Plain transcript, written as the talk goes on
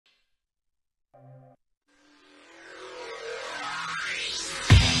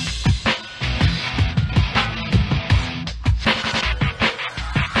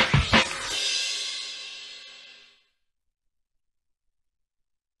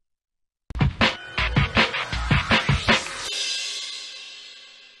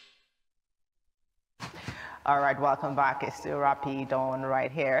All right, welcome back. It's still Rapid on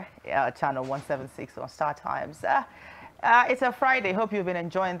right here, channel 176 on Star Times. It's a Friday. Hope you've been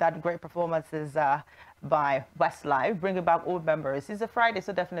enjoying that great performances by Westlife, bringing back old memories. It's a Friday,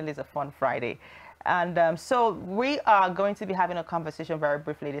 so definitely it's a fun Friday. And so we are going to be having a conversation very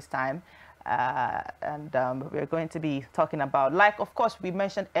briefly this time. We're going to be talking about, like, of course, we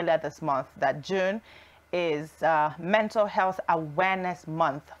mentioned earlier this month that June is Mental Health Awareness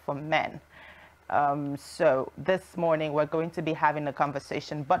Month for men. So this morning we're going to be having a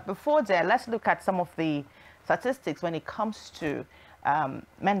conversation. But before that, let's look at some of the statistics when it comes to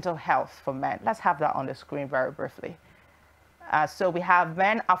mental health for men. Let's have that on the screen very briefly. So we have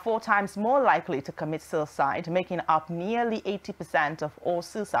men are 4 times more likely to commit suicide, making up nearly 80% of all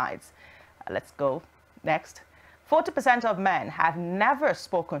suicides. Let's go next. 40% of men have never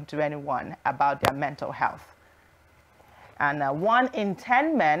spoken to anyone about their mental health. And 1 in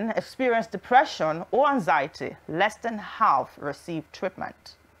 10 men experience depression or anxiety. Less than half receive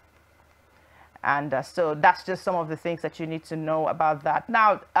treatment. And so that's just some of the things that you need to know about that.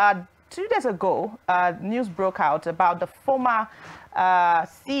 Now, 2 days ago, news broke out about the former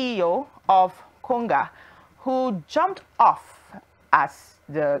CEO of Konga, who jumped off, as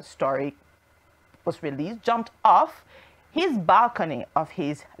the story was released, jumped off his balcony of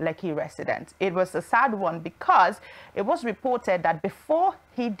his Lekki residence. It was a sad one because it was reported that before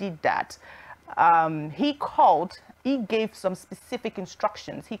he did that, he gave some specific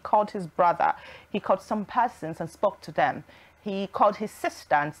instructions. He called his brother, he called some persons and spoke to them. He called his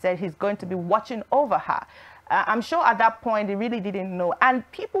sister and said he's going to be watching over her. I'm sure at that point he really didn't know. And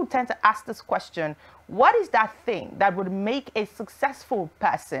people tend to ask this question: what is that thing that would make a successful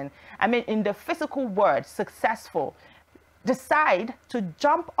person, I mean, in the physical word, successful, decide to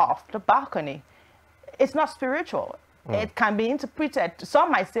jump off the balcony? It's not spiritual. It can be interpreted.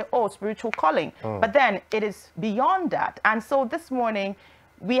 Some might say, oh, spiritual calling, but then it is beyond that. And so this morning,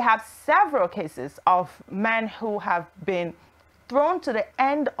 we have several cases of men who have been thrown to the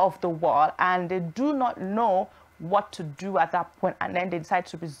end of the wall and they do not know what to do at that point, and then they decide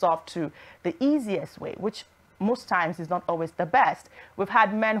to resort to the easiest way, which most times is not always the best. We've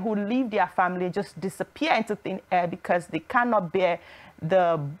had men who leave their family, just disappear into thin air because they cannot bear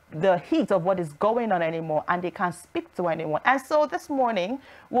the heat of what is going on anymore, and they can't speak to anyone. And so this morning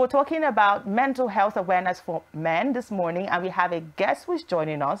we're talking about mental health awareness for men this morning, and we have a guest who's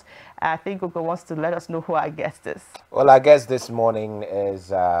joining us. I think Ugo wants to let us know who our guest is. Well, our guest this morning is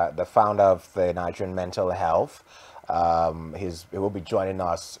the founder of the Nigerian Mental Health. He will be joining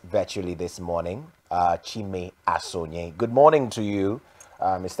us virtually this morning, Chime Asonye. Good morning to you,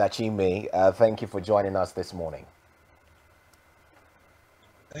 Mr. Chime. Thank you for joining us this morning.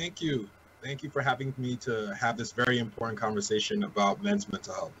 Thank you. Thank you for having me to have this very important conversation about men's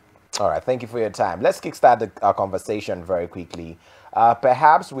mental health. All right. Thank you for your time. Let's kickstart our conversation very quickly.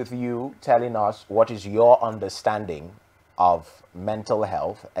 Perhaps with you telling us what is your understanding of mental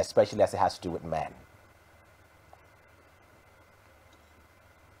health, especially as it has to do with men.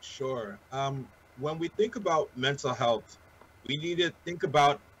 Sure. When we think about mental health, we need to think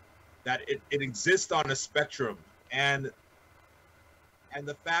about that it exists on a spectrum, and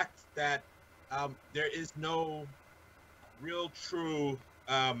the fact that there is no real true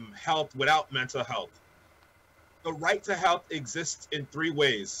health without mental health. The right to health exists in 3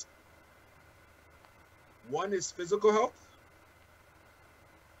 ways. 1 is physical health,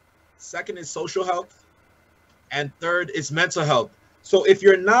 2nd is social health, and 3rd is mental health. So if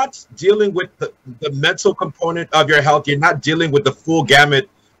you're not dealing with the mental component of your health, you're not dealing with the full gamut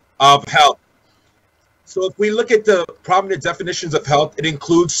of health. So if we look at the prominent definitions of health,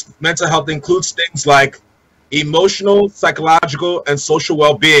 mental health includes things like emotional, psychological, and social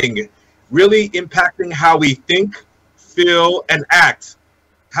well-being, really impacting how we think, feel, and act,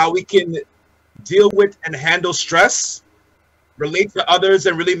 how we can deal with and handle stress, relate to others,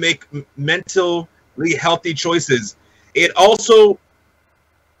 and really make mentally healthy choices. It also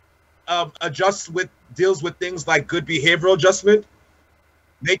deals with things like good behavioral adjustment,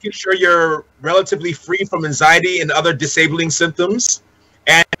 making sure you're relatively free from anxiety and other disabling symptoms,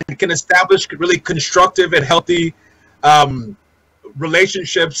 and can establish really constructive and healthy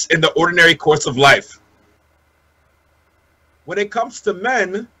relationships in the ordinary course of life. When it comes to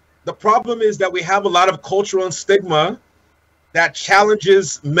men, the problem is that we have a lot of cultural stigma that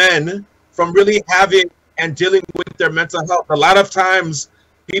challenges men from really having and dealing with their mental health. A lot of times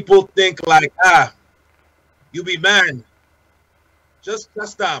people think like, you be man, just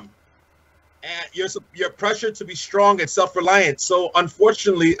and you're pressured to be strong and self-reliant. So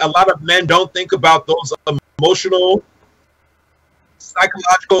unfortunately, a lot of men don't think about those emotional,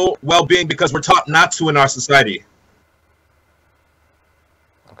 psychological well-being because we're taught not to in our society.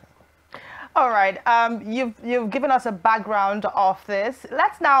 All right. You've given us a background of this.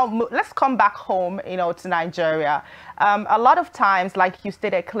 Let's come back home, to Nigeria. A lot of times, like you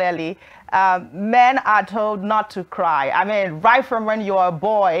stated clearly, men are told not to cry. I mean, right from when you're a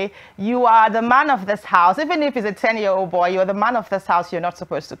boy, you are the man of this house. Even if it's a 10-year-old boy, you're the man of this house. You're not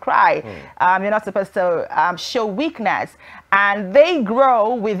supposed to cry. You're not supposed to show weakness. And they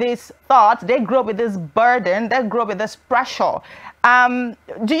grow with this thought. They grow with this burden. They grow with this pressure.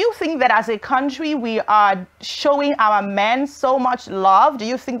 Do you think that as a country we are showing our men so much love? Do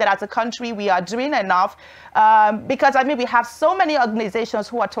you think that as a country we are doing enough? Because I mean, we have so many organizations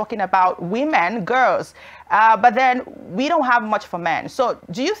who are talking about women, girls, but then we don't have much for men. So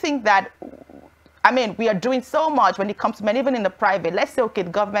do you think that, I mean, we are doing so much when it comes to men, even in the private? Let's say, okay,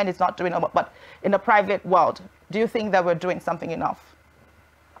 the government is not doing enough, but in the private world, do you think that we're doing something enough?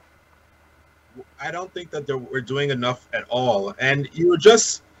 I don't think that we're doing enough at all. And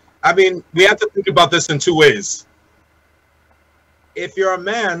I mean, we have to think about this in two ways. If you're a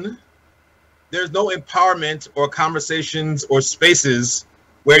man, there's no empowerment or conversations or spaces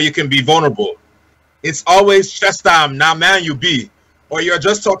where you can be vulnerable. It's always chest time, now man you be. Or you're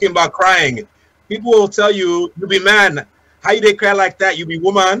just talking about crying. People will tell you, you be man. How you they cry like that? You be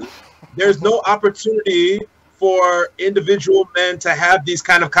woman. There's no opportunity for individual men to have these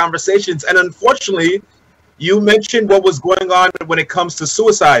kind of conversations. And unfortunately, you mentioned what was going on when it comes to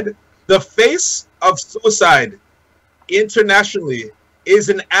suicide. The face of suicide internationally is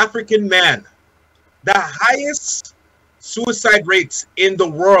an African man. The highest suicide rates in the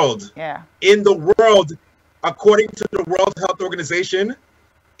world, according to the World Health Organization,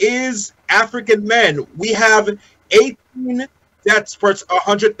 is African men. We have 18 deaths per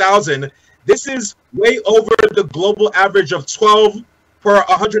 100,000. This is way over the global average of 12 per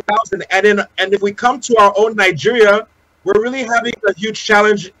 100,000. And if we come to our own Nigeria, we're really having a huge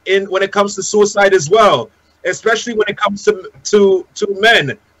challenge when it comes to suicide as well, especially when it comes to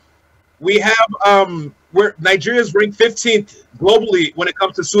men. We have Nigeria's ranked 15th globally when it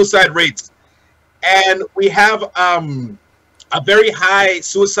comes to suicide rates, and we have a very high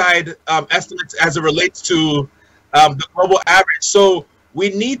suicide estimates as it relates to the global average. So we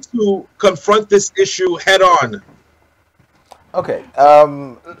need to confront this issue head on. Okay,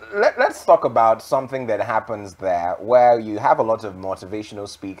 let's talk about something that happens there where you have a lot of motivational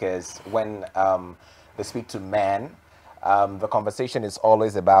speakers when they speak to men. The conversation is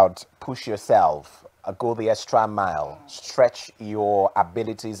always about push yourself, go the extra mile, stretch your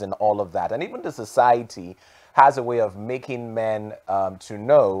abilities and all of that. And even the society has a way of making men to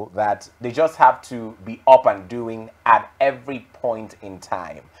know that they just have to be up and doing at every point in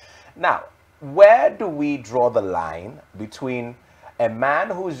time. Now, where do we draw the line between a man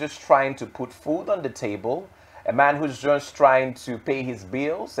who's just trying to put food on the table, a man who's just trying to pay his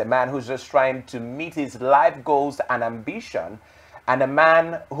bills, a man who's just trying to meet his life goals and ambition, and a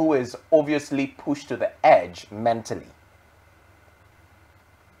man who is obviously pushed to the edge mentally?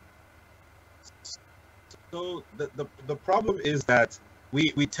 So the problem is that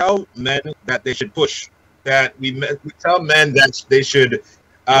we tell men that they should push, that we tell men that they should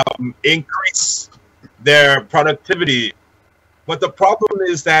increase their productivity. But the problem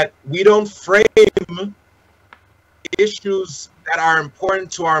is that we don't frame issues that are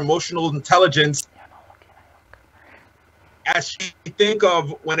important to our emotional intelligence as we think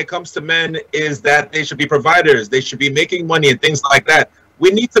of when it comes to men, is that they should be providers, they should be making money and things like that.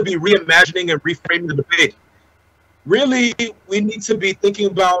 We need to be reimagining and reframing the debate. Really, we need to be thinking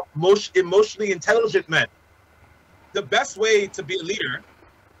about emotionally intelligent men. The best way to be a leader,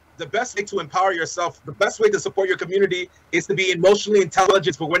 the best way to empower yourself, the best way to support your community is to be emotionally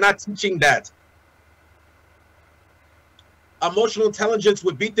intelligent, but we're not teaching that. Emotional intelligence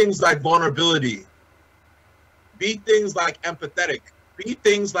would be things like vulnerability, be things like empathetic, be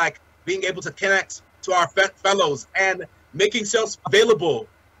things like being able to connect to our fellows and making self available,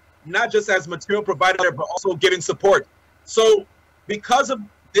 not just as material provider, but also giving support. So because of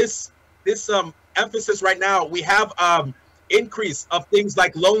this emphasis right now, we have increase of things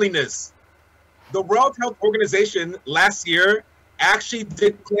like loneliness. The World Health Organization last year actually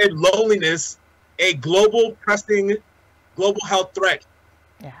declared loneliness a pressing global health threat.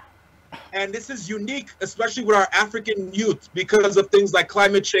 Yeah. And this is unique, especially with our African youth, because of things like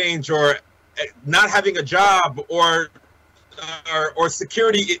climate change or not having a job or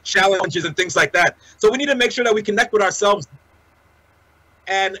security challenges and things like that. So we need to make sure that we connect with ourselves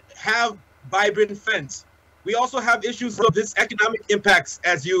and have vibrant friends. We also have issues of this economic impacts,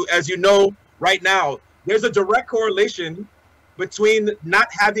 as you know right now. There's a direct correlation between not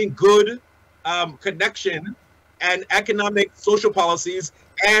having good connection and economic social policies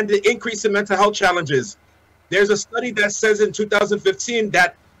and the increase in mental health challenges. There's a study that says in 2015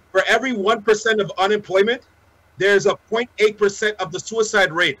 that for every 1% of unemployment, there's a 0.8% of the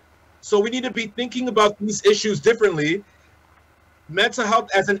suicide rate. So we need to be thinking about these issues differently. Mental health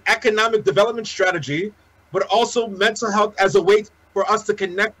as an economic development strategy, but also mental health as a way for us to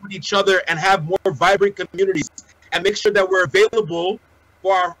connect with each other and have more vibrant communities and make sure that we're available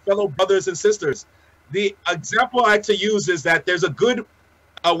for our fellow brothers and sisters. The example I like to use is that there's a good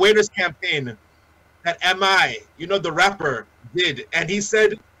awareness campaign that M.I., you know, the rapper, did. And he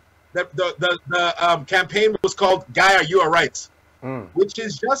said that the campaign was called Guy, Are You Alright? Which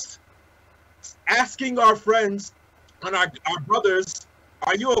is just asking our friends and our brothers,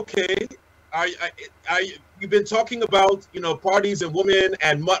 are you okay? You've been talking about, you know, parties and women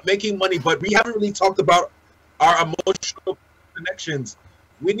and making money, but we haven't really talked about our emotional connections.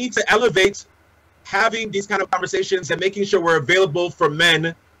 We need to elevate having these kind of conversations and making sure we're available for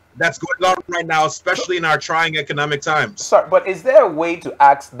men. That's going on right now, especially in our trying economic times. Sorry, but is there a way to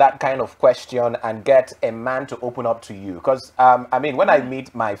ask that kind of question and get a man to open up to you? Because, I mean, when I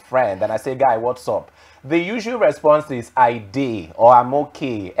meet my friend and I say, Guy, what's up? The usual response is, I did, or I'm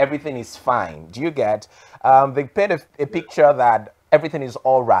okay, everything is fine. Do you get? They paint a picture that everything is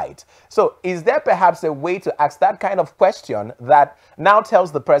all right. So is there perhaps a way to ask that kind of question that now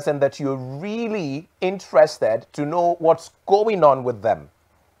tells the person that you're really interested to know what's going on with them?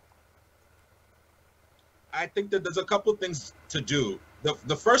 I think that there's a couple things to do.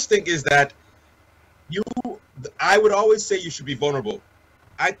 The first thing is that I would always say you should be vulnerable.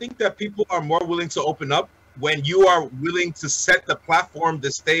 I think that people are more willing to open up when you are willing to set the platform,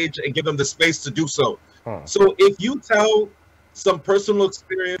 the stage, and give them the space to do so. So if you tell some personal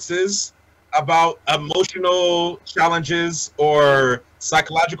experiences about emotional challenges or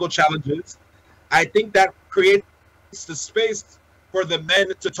psychological challenges, I think that creates the space for the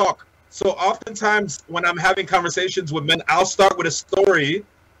men to talk. So oftentimes when I'm having conversations with men, I'll start with a story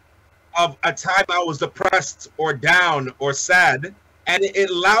of a time I was depressed or down or sad, and it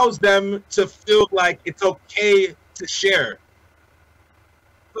allows them to feel like it's okay to share.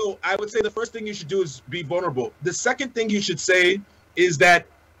 So I would say the first thing you should do is be vulnerable. The second thing you should say is that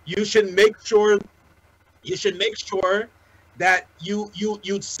you should make sure that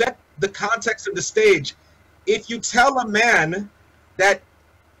you set the context of the stage. If you tell a man that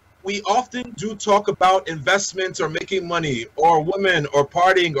we often do talk about investments or making money or women or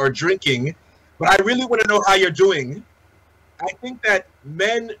partying or drinking, but I really want to know how you're doing, I think that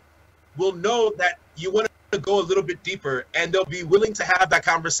men will know that you want to go a little bit deeper, and they'll be willing to have that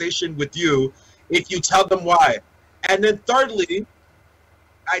conversation with you if you tell them why. And then thirdly,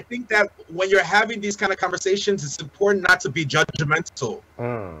 I think that when you're having these kind of conversations, it's important not to be judgmental.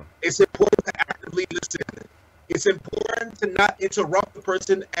 It's important to actively listen. It's important to not interrupt the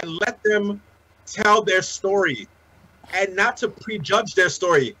person and let them tell their story and not to prejudge their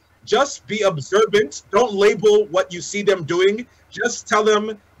story. Just be observant. Don't label what you see them doing. Just tell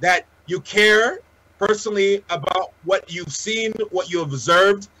them that you care personally about what you've seen, what you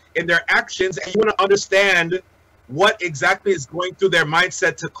observed in their actions, and you want to understand what exactly is going through their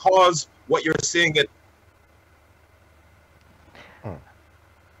mindset to cause what you're seeing.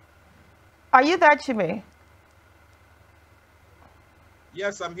 Are you there, Chime?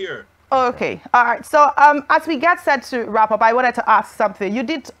 Yes, I'm here. Okay. All right. So as we get set to wrap up, I wanted to ask something. You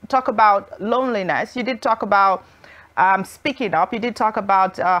did talk about loneliness. You did talk about speaking up. You did talk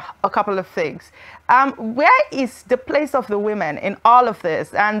about a couple of things. Where is the place of the women in all of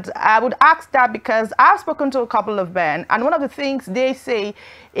this? And I would ask that because I've spoken to a couple of men, and one of the things they say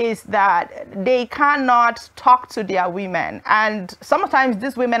is that they cannot talk to their women. And sometimes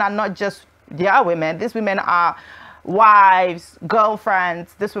these women are not just their women. These women are wives,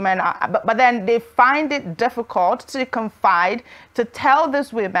 girlfriends, this women are, but then they find it difficult to confide, to tell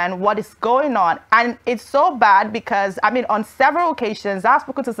these women what is going on. And it's so bad because, I mean, on several occasions, I've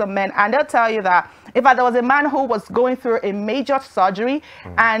spoken to some men and they'll tell you that if there was a man who was going through a major surgery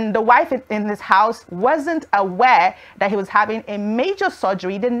and the wife in his house wasn't aware that he was having a major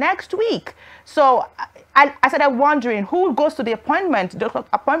surgery the next week. So I started wondering who goes to the appointment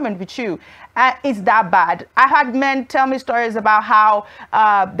with you. Is that bad? I had men tell me stories about how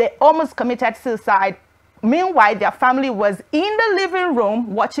they almost committed suicide. Meanwhile, their family was in the living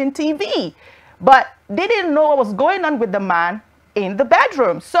room watching TV, but they didn't know what was going on with the man in the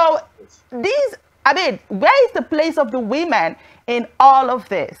bedroom. So these, I mean, where is the place of the women in all of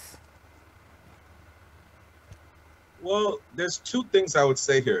this? Well, there's two things I would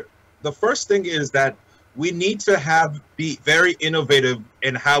say here. The first thing is that we need to be very innovative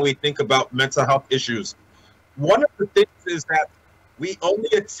in how we think about mental health issues. One of the things is that we only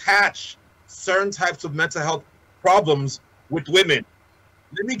attach certain types of mental health problems with women.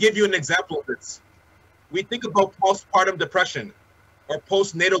 Let me give you an example of this. We think about postpartum depression or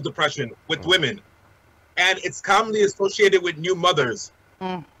postnatal depression with women, and it's commonly associated with new mothers.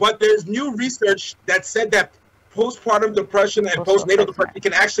 But there's new research that said that postpartum depression and postnatal depression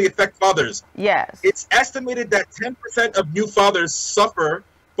can actually affect fathers. Yes. It's estimated that 10% of new fathers suffer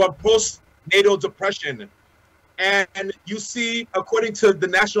from postnatal depression. And you see, according to the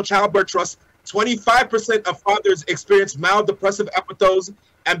National Childbirth Trust, 25% of fathers experience mild depressive episodes,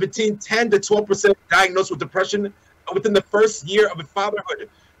 and between 10 to 12% diagnosed with depression within the first year of fatherhood.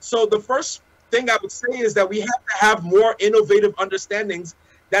 So the first thing I would say is that we have to have more innovative understandings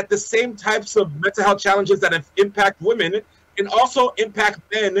that the same types of mental health challenges that impact women can also impact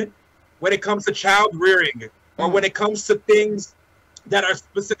men when it comes to child rearing or when it comes to things that are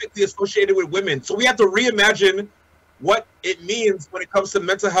specifically associated with women. So we have to reimagine what it means when it comes to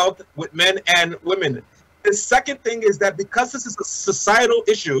mental health with men and women. The second thing is that because this is a societal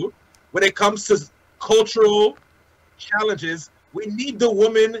issue, when it comes to cultural challenges, we need the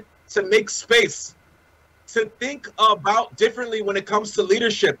woman to make space, to think about differently when it comes to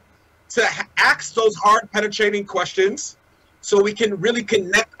leadership, to ask those hard penetrating questions so we can really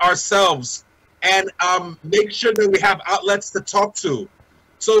connect ourselves and make sure that we have outlets to talk to.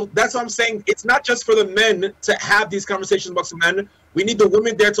 So that's what I'm saying. It's not just for the men to have these conversations amongst the men. We need the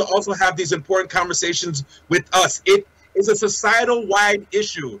women there to also have these important conversations with us. It is a societal-wide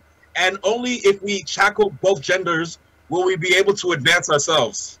issue, and only if we tackle both genders will we be able to advance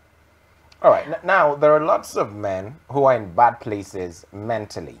ourselves. All right. Now, there are lots of men who are in bad places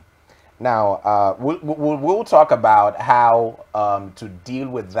mentally. Now, we'll talk about how to deal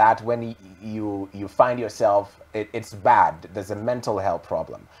with that when you find yourself, it's bad, there's a mental health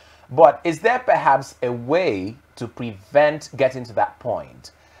problem. But is there perhaps a way to prevent getting to that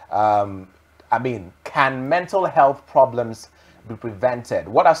point? I mean, can mental health problems be prevented?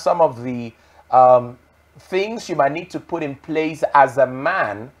 What are some of the things you might need to put in place as a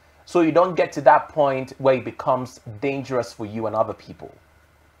man so you don't get to that point where it becomes dangerous for you and other people?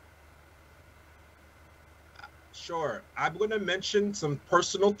 Sure. I'm going to mention some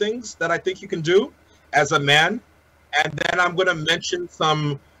personal things that I think you can do as a man, and then I'm going to mention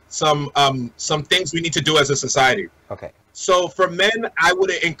some things we need to do as a society. Okay. So for men, I would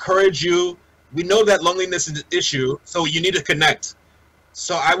encourage you. We know that loneliness is an issue, so you need to connect.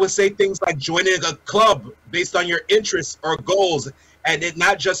 So I would say things like joining a club based on your interests or goals, and it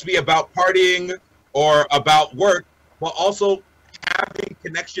not just be about partying or about work, but also having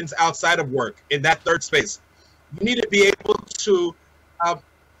connections outside of work in that third space. You need to be able to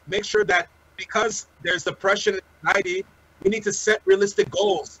make sure that because there's depression and anxiety, we need to set realistic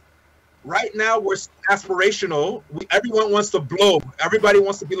goals. Right now, we're aspirational. Everyone wants to blow. Everybody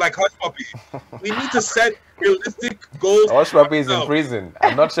wants to be like Hush Puppy. We need to set realistic goals. Hush Puppy is in prison.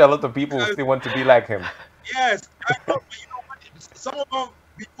 I'm not sure a lot of people still want to be like him. Yes, I know, but you know what? Some of them,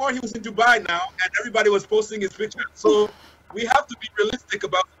 before he was in Dubai now, and everybody was posting his picture. So we have to be realistic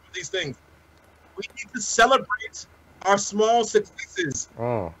about some of these things. We need to celebrate our small successes.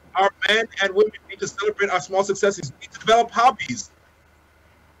 Our men and women need to celebrate our small successes. We need to develop hobbies.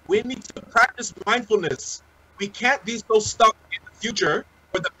 We need to practice mindfulness. We can't be so stuck in the future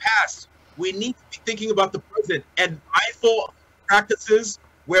or the past. We need to be thinking about the present, and mindful practices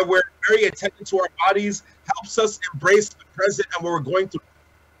where we're very attentive to our bodies helps us embrace the present and what we're going through.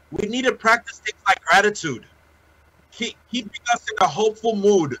 We need to practice things like gratitude, keeping us in a hopeful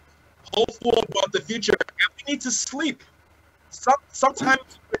mood, hopeful about the future. And we need to sleep.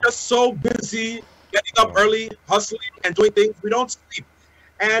 Sometimes we're just so busy getting up early, hustling, and doing things, we don't sleep.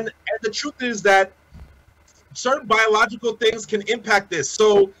 And the truth is that certain biological things can impact this.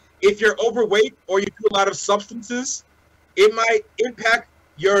 So if you're overweight or you do a lot of substances, it might impact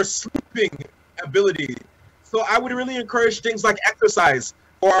your sleeping ability. So I would really encourage things like exercise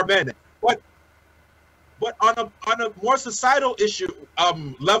for our men. But on a more societal issue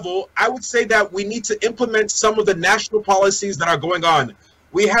level, I would say that we need to implement some of the national policies that are going on.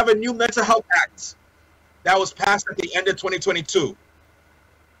 We have a new Mental Health Act that was passed at the end of 2022.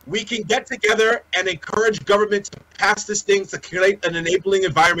 We can get together and encourage government to pass this thing to create an enabling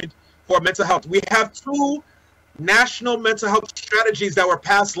environment for mental health. We have 2 national mental health strategies that were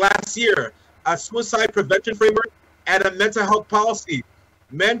passed last year, a suicide prevention framework and a mental health policy.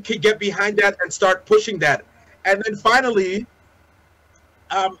 Men can get behind that and start pushing that. And then finally,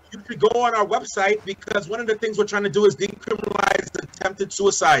 you could go on our website, because one of the things we're trying to do is decriminalize attempted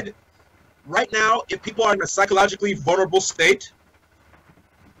suicide. right now, if people are in a psychologically vulnerable state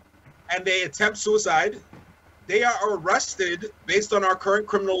and they attempt suicide, they are arrested based on our current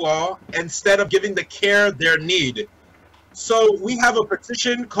criminal law instead of giving the care they need. So we have a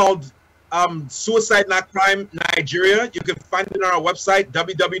petition called Suicide Not Crime Nigeria. You can find it on our website,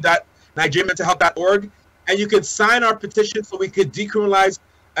 www.nigeriamentalhealth.org, and you can sign our petition so we could decriminalize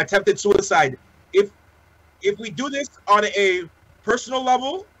attempted suicide. If we do this on a personal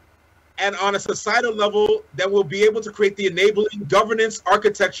level and on a societal level, then we'll be able to create the enabling governance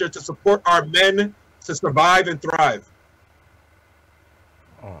architecture to support our men to survive and thrive.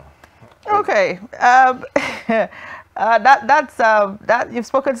 Okay. That you've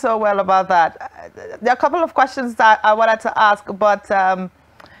spoken so well about that. There are a couple of questions that I wanted to ask, but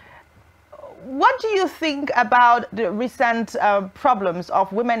what do you think about the recent problems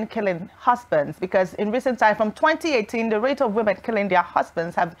of women killing husbands? Because in recent time, from 2018, the rate of women killing their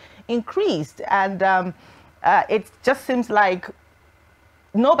husbands have increased, and it just seems like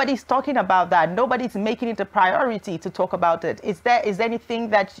nobody's talking about that. Nobody's making it a priority to talk about it. Is there anything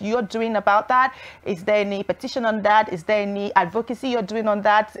that you're doing about that? Is there any petition on that? Is there any advocacy you're doing on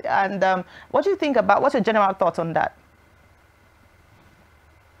that? And what do you think about, what's your general thoughts on that?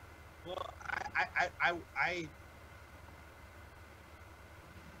 Well,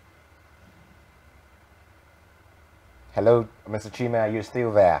 Hello, Mr. Chime, are you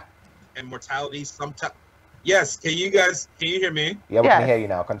still there? And mortality sometimes. Yes, can you hear me? Yeah, we can hear you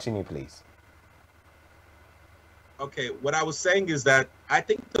now. Continue, please. Okay, what I was saying is that I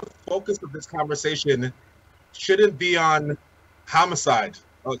think the focus of this conversation shouldn't be on homicide,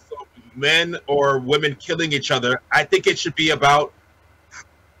 so men or women killing each other. I think it should be about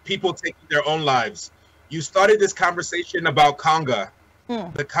people taking their own lives. You started this conversation about Conga,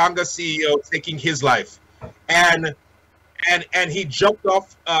 the Conga CEO taking his life, and he jumped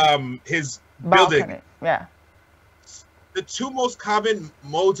off his building. Yeah. The two most common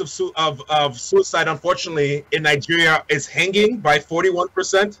modes of suicide, unfortunately, in Nigeria is hanging by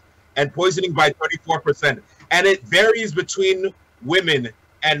 41% and poisoning by 34%. And it varies between women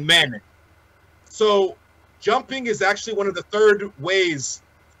and men. So jumping is actually one of the third ways,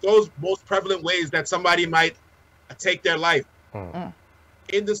 those most prevalent ways that somebody might take their life. In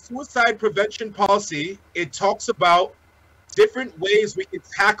the suicide prevention policy, it talks about different ways we can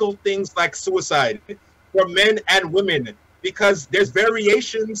tackle things like suicide for men and women, because there's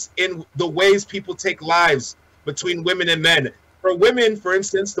variations in the ways people take lives between women and men. For women, for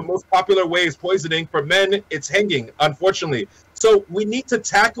instance, the most popular way is poisoning. For men, it's hanging, unfortunately. So we need to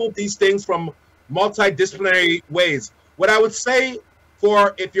tackle these things from multidisciplinary ways. What I would say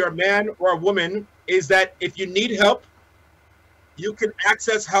for if you're a man or a woman is that if you need help, you can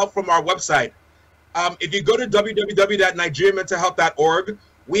access help from our website. If you go to www.nigeriamentalhealth.org,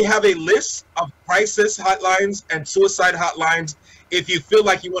 we have a list of crisis hotlines and suicide hotlines. If you feel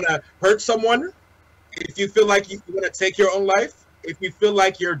like you want to hurt someone, if you feel like you want to take your own life, if you feel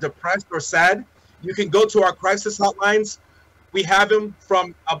like you're depressed or sad, you can go to our crisis hotlines. We have them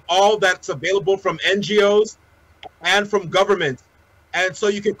from all that's available from NGOs and from government. And so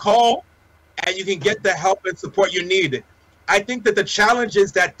you can call and you can get the help and support you need. I think that the challenge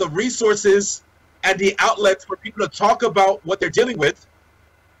is that the resources and the outlets for people to talk about what they're dealing with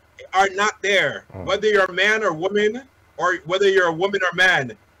are not there. Whether you're a man or woman, or whether you're a woman or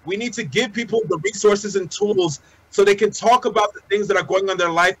man, we need to give people the resources and tools so they can talk about the things that are going on in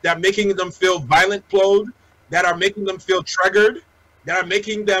their life that are making them feel violent flowed, that are making them feel triggered, that are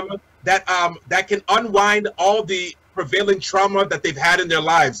making them that can unwind all the prevailing trauma that they've had in their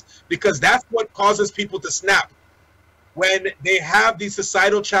lives, because that's what causes people to snap when they have these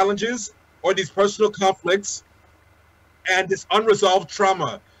societal challenges or these personal conflicts and this unresolved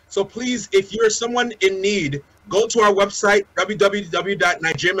trauma. So please, if you're someone in need, go to our website,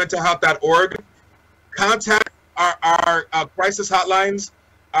 www.nigeriamentalhealth.org. Contact our crisis hotlines,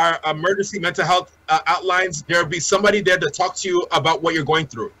 our emergency mental health outlines. There'll be somebody there to talk to you about what you're going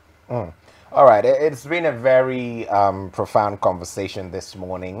through. All right. It's been a very profound conversation this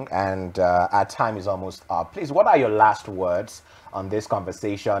morning, and our time is almost up. Please, what are your last words on this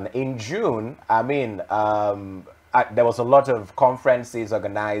conversation? In June, I mean, there was a lot of conferences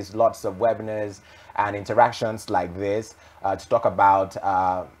organized, lots of webinars and interactions like this to talk about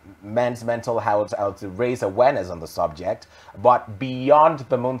men's mental health, to raise awareness on the subject. But beyond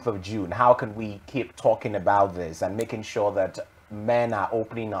the month of June, how can we keep talking about this and making sure that men are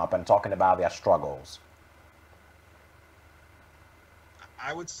opening up and talking about their struggles?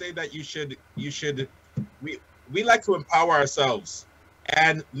 I would say that we like to empower ourselves.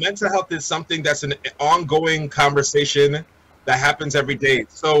 And mental health is something that's an ongoing conversation that happens every day.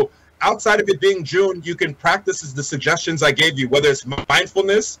 So outside of it being June, you can practice the suggestions I gave you, whether it's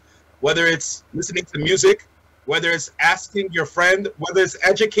mindfulness, whether it's listening to music, whether it's asking your friend, whether it's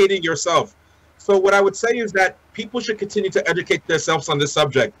educating yourself. So what I would say is that people should continue to educate themselves on this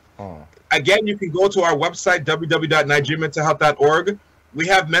subject. Again, you can go to our website, www.nigerianmentalhealth.org. We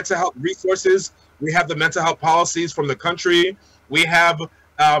have mental health resources. We have the mental health policies from the country. We have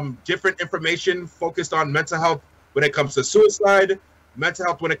different information focused on mental health when it comes to suicide, mental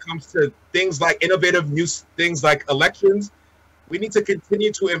health when it comes to things like innovative new things like elections. We need to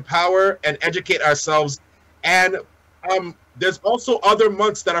continue to empower and educate ourselves. And there's also other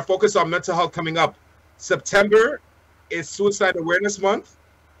months that are focused on mental health coming up. September is Suicide Awareness Month.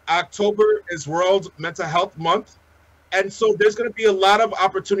 October is World Mental Health Month. And so there's going to be a lot of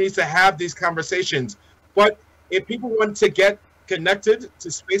opportunities to have these conversations. But if people want to get connected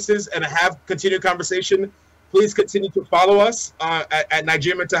to spaces and have continued conversation, please continue to follow us at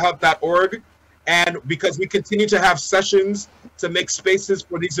nigerianmentalhealth.org. And because we continue to have sessions to make spaces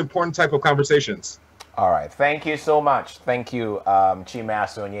for these important type of conversations. All right. Thank you so much. Thank you, Chime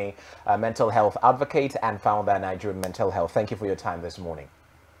Asonye, mental health advocate and founder of Nigerian Mental Health. Thank you for your time this morning.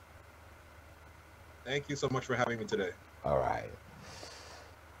 Thank you so much for having me today. All right.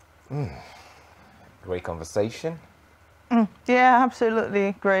 Great conversation. Yeah,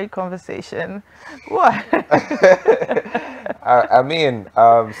 absolutely. Great conversation. What? I mean,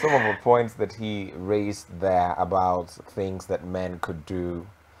 some of the points that he raised there about things that men could do,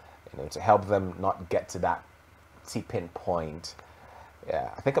 to help them not get to that tipping point.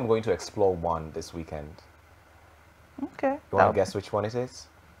 Yeah, I think I'm going to explore one this weekend. Okay. You want to guess which one it is?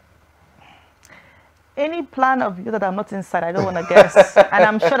 Any plan of yours that I'm not inside, I don't want to guess. And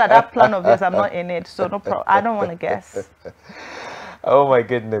I'm sure that plan of yours, I'm not in it. So no problem. I don't want to guess. Oh my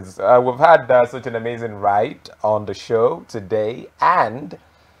goodness. We've had such an amazing ride on the show today and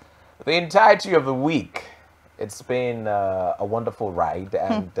the entirety of the week. It's been a wonderful ride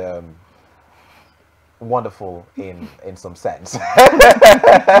and wonderful in some sense.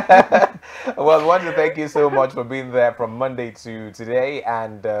 Well, I want to thank you so much for being there from Monday to today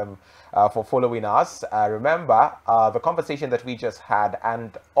and for following us. Remember, the conversation that we just had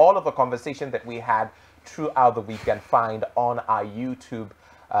and all of the conversation that we had throughout the week you can find on our YouTube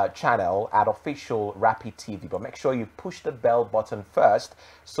channel at official Rapid TV. But make sure you push the bell button first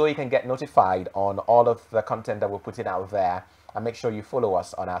so you can get notified on all of the content that we're putting out there. And make sure you follow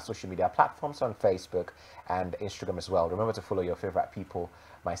us on our social media platforms on Facebook and Instagram as well. Remember to follow your favorite people,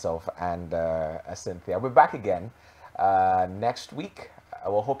 myself and Cynthia. We're back again next week.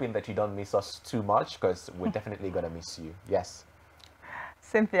 We're hoping that you don't miss us too much because we're definitely going to miss you. Yes.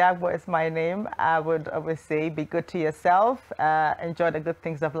 Cynthia Agbo is my name. I would always say be good to yourself. Enjoy the good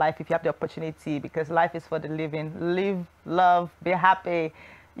things of life if you have the opportunity because life is for the living. Live, love, be happy.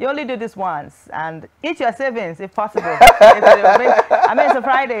 You only do this once and eat your savings if possible. I mean, it's a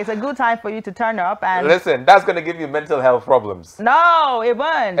Friday. It's a good time for you to turn up and... Listen, that's going to give you mental health problems. No, it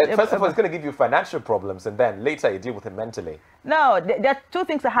won't. First of all, it's going to give you financial problems and then later you deal with it mentally. No, there are two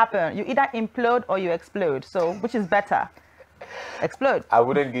things that happen. You either implode or you explode. So which is better? Explode. I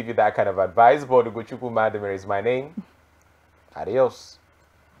wouldn't give you that kind of advice, but Ugochukwu Madimere is my name. Adios.